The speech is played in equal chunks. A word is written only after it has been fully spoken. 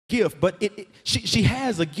gift, but she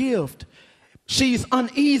has a gift. She's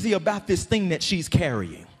uneasy about this thing that she's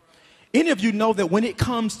carrying. Any of you know that when it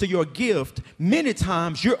comes to your gift, many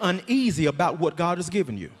times you're uneasy about what God has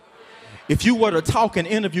given you. If you were to talk and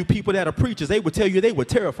interview people that are preachers, they would tell you they were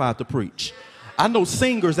terrified to preach. I know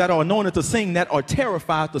singers that are anointed to sing that are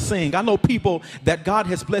terrified to sing. I know people that God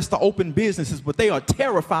has blessed to open businesses, but they are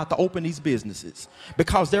terrified to open these businesses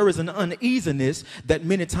because there is an uneasiness that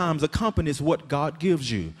many times accompanies what God gives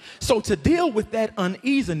you. So to deal with that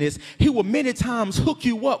uneasiness, he will many times hook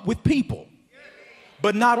you up with people.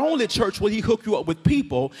 But not only, church, will he hook you up with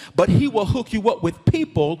people, but he will hook you up with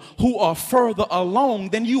people who are further along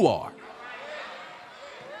than you are.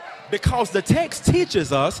 Because the text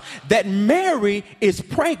teaches us that Mary is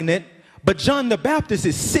pregnant, but John the Baptist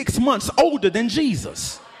is 6 months older than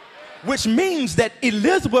Jesus. Which means that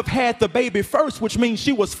Elizabeth had the baby first, which means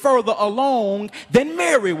she was further along than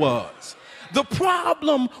Mary was. The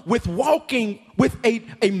problem with walking with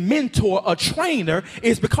a mentor, a trainer,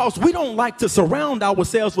 is because we don't like to surround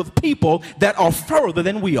ourselves with people that are further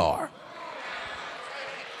than we are.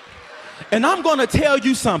 And I'm going to tell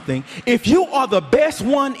you something. If you are the best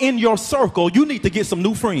one in your circle, you need to get some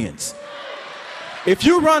new friends. If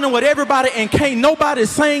you're running with everybody and can't nobody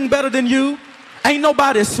sing better than you, ain't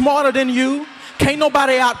nobody smarter than you, can't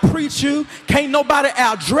nobody out-preach you, can't nobody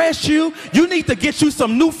out-dress you, you need to get you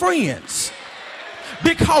some new friends.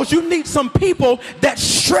 Because you need some people that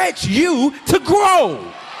stretch you to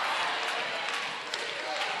grow.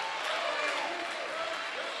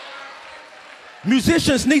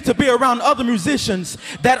 Musicians need to be around other musicians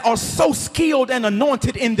that are so skilled and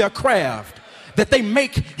anointed in their craft that they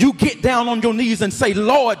make you get down on your knees and say,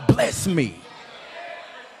 Lord, bless me.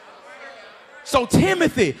 So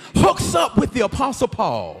Timothy hooks up with the Apostle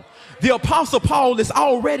Paul. The Apostle Paul is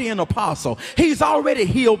already an apostle. He's already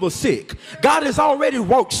healed the sick. God has already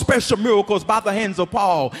worked special miracles by the hands of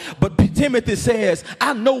Paul. But Timothy says,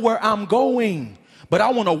 I know where I'm going, but I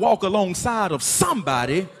want to walk alongside of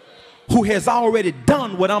somebody who has already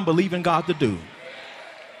done what I'm believing God to do.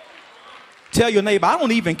 Tell your neighbor, I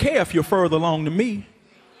don't even care if you're further along than me.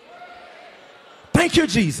 Thank you,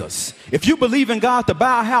 Jesus. If you believe in God to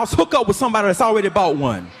buy a house, hook up with somebody that's already bought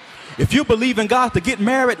one. If you believe in God to get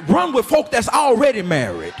married, run with folk that's already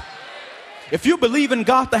married. If you believe in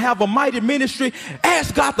God to have a mighty ministry,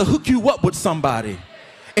 ask God to hook you up with somebody.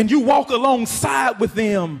 And you walk alongside with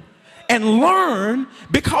them and learn,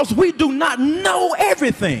 because we do not know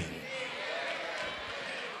everything.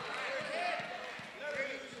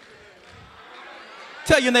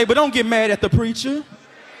 Tell your neighbor, don't get mad at the preacher.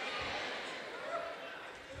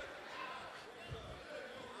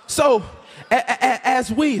 So,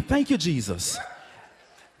 as we, thank you, Jesus.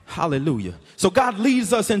 Hallelujah. So God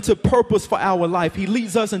leads us into purpose for our life. He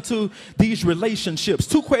leads us into these relationships.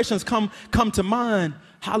 Two questions come to mind.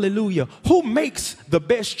 Hallelujah. Who makes the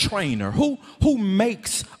best trainer? Who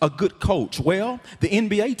makes a good coach? Well, the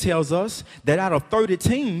NBA tells us that out of 30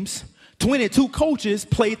 teams, 22 coaches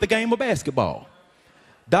played the game of basketball.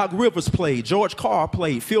 Doc Rivers played, George Carr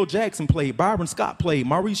played, Phil Jackson played, Byron Scott played,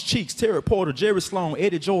 Maurice Cheeks, Terry Porter, Jerry Sloan,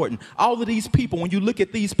 Eddie Jordan. All of these people, when you look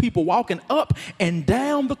at these people walking up and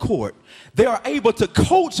down the court, they are able to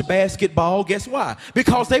coach basketball. Guess why?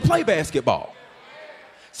 Because they play basketball.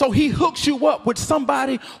 So he hooks you up with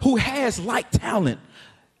somebody who has like talent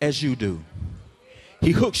as you do.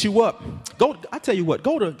 He hooks you up. I tell you what,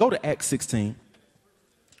 go to Acts 16.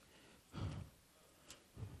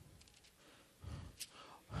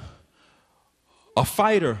 A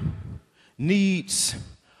fighter needs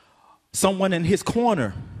someone in his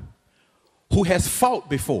corner who has fought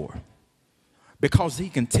before, because he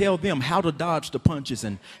can tell them how to dodge the punches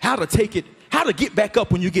and how to get back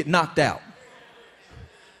up when you get knocked out.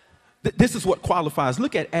 This is what qualifies.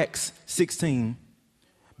 Look at Acts 16,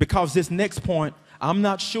 because this next point, I'm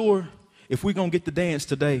not sure if we're going to get the dance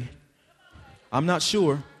today. I'm not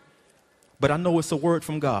sure, but I know it's a word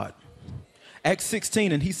from God. Acts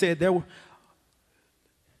 16, and he said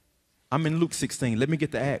I'm in Luke 16. Let me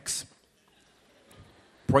get to Acts.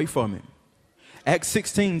 Pray for me. Acts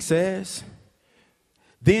 16 says,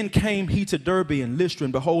 then came he to Derbe and Lystra,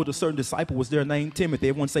 and behold, a certain disciple was there named Timothy.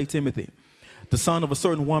 Everyone say Timothy. The son of a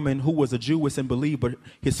certain woman who was a Jewess and believed, but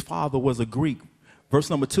his father was a Greek. Verse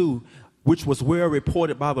number 2, which was well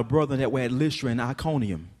reported by the brethren that were at Lystra and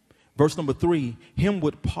Iconium. Verse number 3, him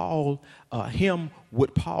would Paul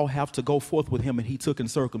have to go forth with him, and he took and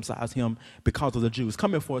circumcised him because of the Jews.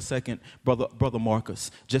 Come here for a second, brother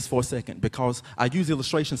Marcus, just for a second, because I use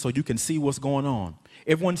illustrations so you can see what's going on.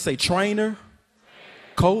 Everyone say trainer,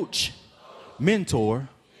 coach, mentor.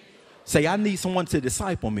 Say, I need someone to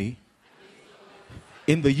disciple me.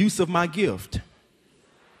 in the use of my gift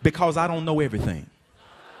because I don't know everything.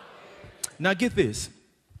 Now get this.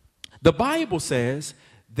 The Bible says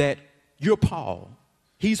that you're Paul.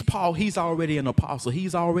 He's Paul. He's already an apostle.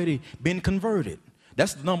 He's already been converted.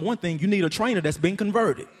 That's the number one thing. You need a trainer that's been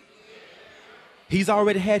converted. He's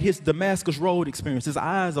already had his Damascus Road experience. His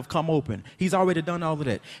eyes have come open. He's already done all of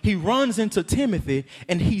that. He runs into Timothy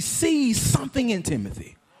and he sees something in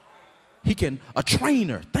Timothy. A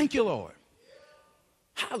trainer. Thank you, Lord.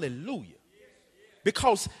 Hallelujah.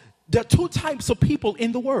 Because there are two types of people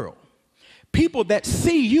in the world. People that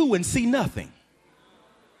see you and see nothing.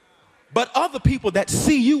 But other people that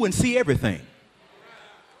see you and see everything.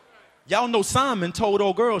 Y'all know Simon told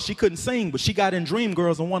old girl she couldn't sing, but she got in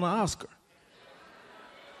Dreamgirls and won an Oscar.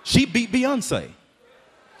 She beat Beyonce.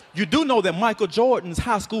 You do know that Michael Jordan's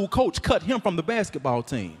high school coach cut him from the basketball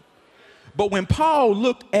team. But when Paul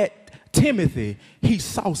looked at Timothy, he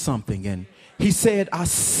saw something and he said,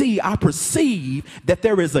 I perceive that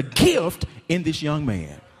there is a gift in this young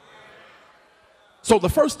man. So the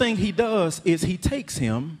first thing he does is he takes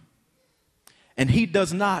him and he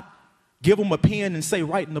does not give him a pen and say,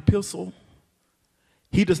 write an epistle.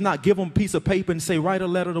 He does not give him a piece of paper and say, write a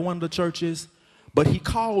letter to one of the churches. But he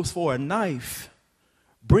calls for a knife,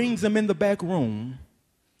 brings him in the back room,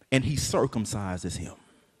 and he circumcises him.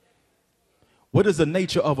 What is the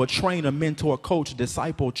nature of a trainer, mentor, coach,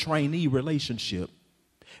 disciple, trainee relationship?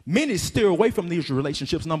 Many steer away from these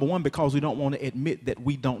relationships, number one, because we don't want to admit that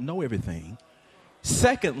we don't know everything.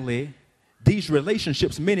 Secondly, these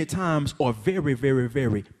relationships many times are very, very,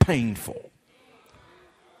 very painful.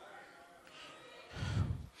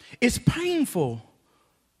 It's painful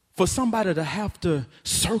for somebody to have to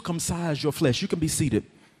circumcise your flesh. You can be seated.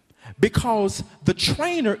 Because the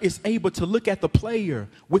trainer is able to look at the player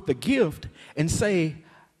with the gift and say,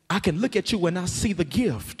 I can look at you and I see the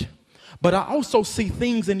gift. But I also see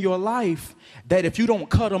things in your life that if you don't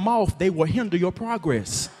cut them off, they will hinder your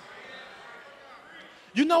progress.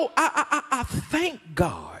 You know, I thank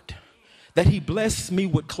God that he blessed me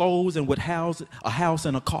with clothes and with a house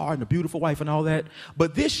and a car and a beautiful wife and all that.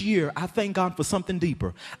 But this year, I thank God for something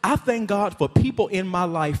deeper. I thank God for people in my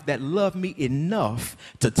life that love me enough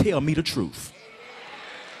to tell me the truth.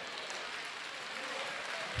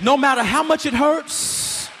 No matter how much it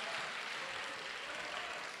hurts,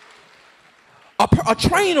 a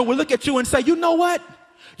trainer will look at you and say, you know what?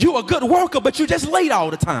 You're a good worker, but you're just late all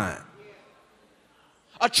the time.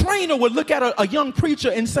 A trainer would look at a young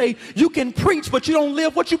preacher and say, you can preach, but you don't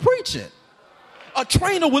live what you're preaching. A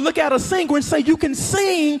trainer would look at a singer and say, you can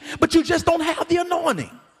sing, but you just don't have the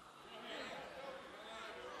anointing.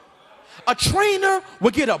 A trainer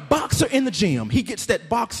would get a boxer in the gym. He gets that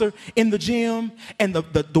boxer in the gym, and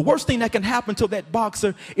the worst thing that can happen to that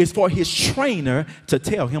boxer is for his trainer to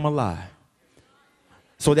tell him a lie.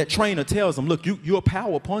 So that trainer tells him, look, you're a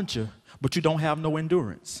power puncher, but you don't have no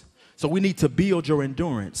endurance. So we need to build your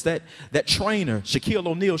endurance. That trainer, Shaquille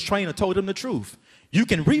O'Neal's trainer, told him the truth. You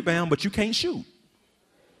can rebound, but you can't shoot.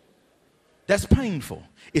 That's painful,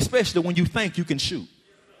 especially when you think you can shoot.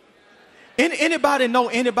 Anybody know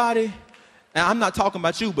anybody, and I'm not talking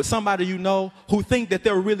about you, but somebody you know who think that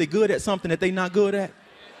they're really good at something that they're not good at?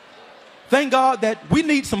 Thank God that we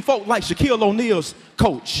need some folk like Shaquille O'Neal's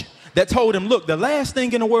coach that told him, look, the last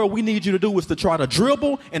thing in the world we need you to do is to try to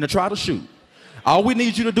dribble and to try to shoot. All we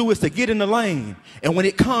need you to do is to get in the lane, and when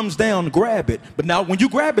it comes down, grab it. But now when you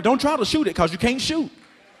grab it, don't try to shoot it because you can't shoot.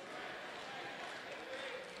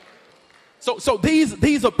 So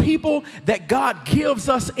these are people that God gives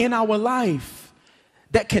us in our life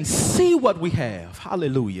that can see what we have.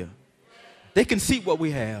 Hallelujah. They can see what we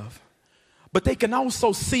have, but they can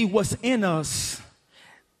also see what's in us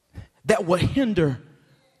that will hinder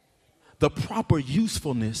the proper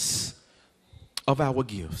usefulness of our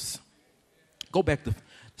gifts. Go back to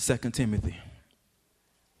 2 Timothy.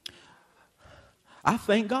 I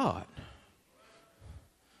thank God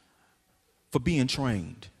for being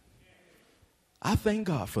trained. I thank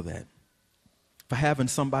God for that, for having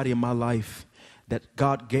somebody in my life that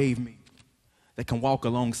God gave me that can walk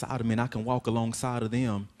alongside of me, and I can walk alongside of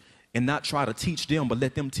them and not try to teach them, but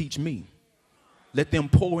let them teach me. Let them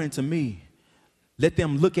pour into me. Let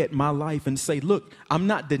them look at my life and say, look, I'm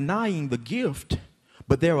not denying the gift,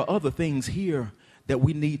 but there are other things here that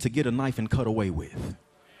we need to get a knife and cut away with.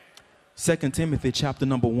 2 Timothy chapter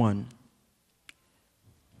number 1.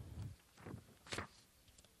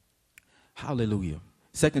 Hallelujah.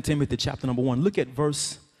 2 Timothy chapter number 1. Look at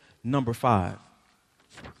verse number 5.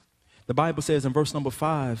 The Bible says in verse number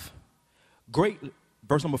 5,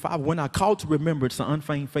 verse number 5, when I call to remembrance the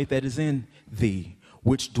unfeigned faith that is in thee,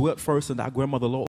 which dwelt first in thy grandmother, Lord,